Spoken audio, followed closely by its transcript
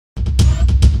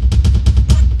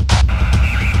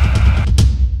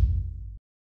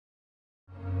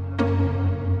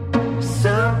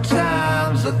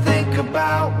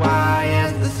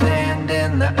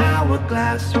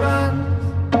fast runs.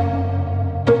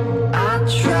 I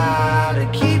try to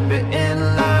keep it in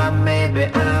line. Maybe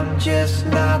I'm just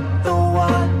not the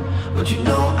one, but you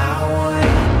know I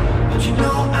would. But you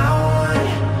know I would.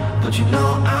 But you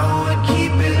know I would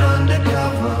keep it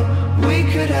undercover. We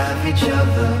could have each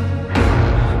other.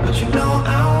 But you know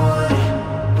I would.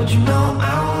 But you know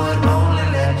I would only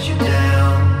let you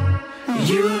down.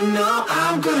 You know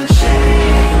I'm gonna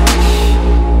change.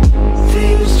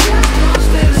 Things just don't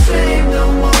stay the same no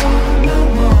more, no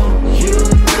more. You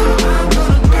know I'm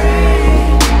gonna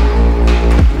break.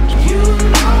 You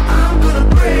know I'm gonna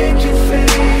break your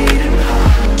fading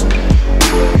heart.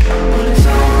 But it's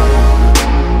over,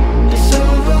 it's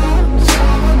over, it's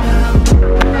over now.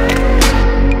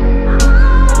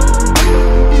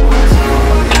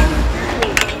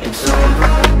 It's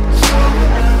over, it's over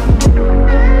now.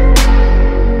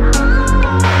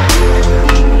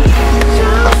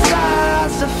 Time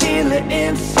flies, I feel it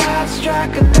inside,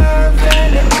 strike a nerve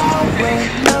and it all went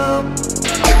numb.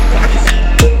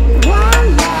 Why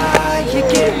lie? You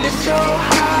get me so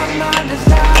high, my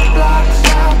desire blocks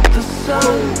out the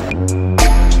sun.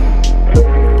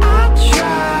 I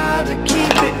try to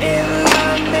keep it in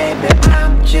line, maybe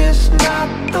I'm just not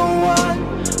the one.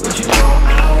 But you know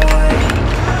I would,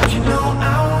 but you know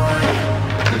I would,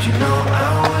 but you know I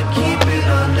would keep it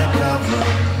undercover.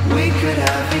 We could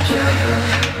have each other.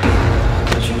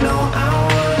 But you know I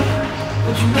would,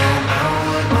 but you know I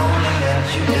would only let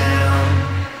you down.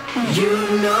 You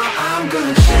know I'm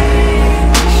gonna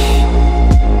change.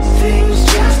 Things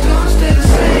just don't stay the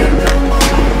same no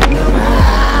more, no more.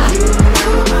 You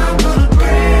know I'm gonna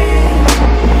break.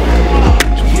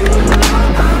 You know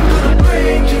I'm gonna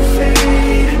break your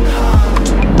fading heart.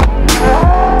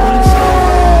 But it's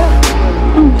over,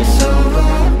 it's over,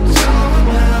 it's over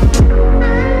now.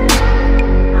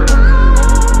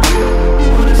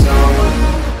 But it's over,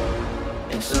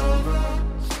 it's over,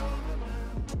 it's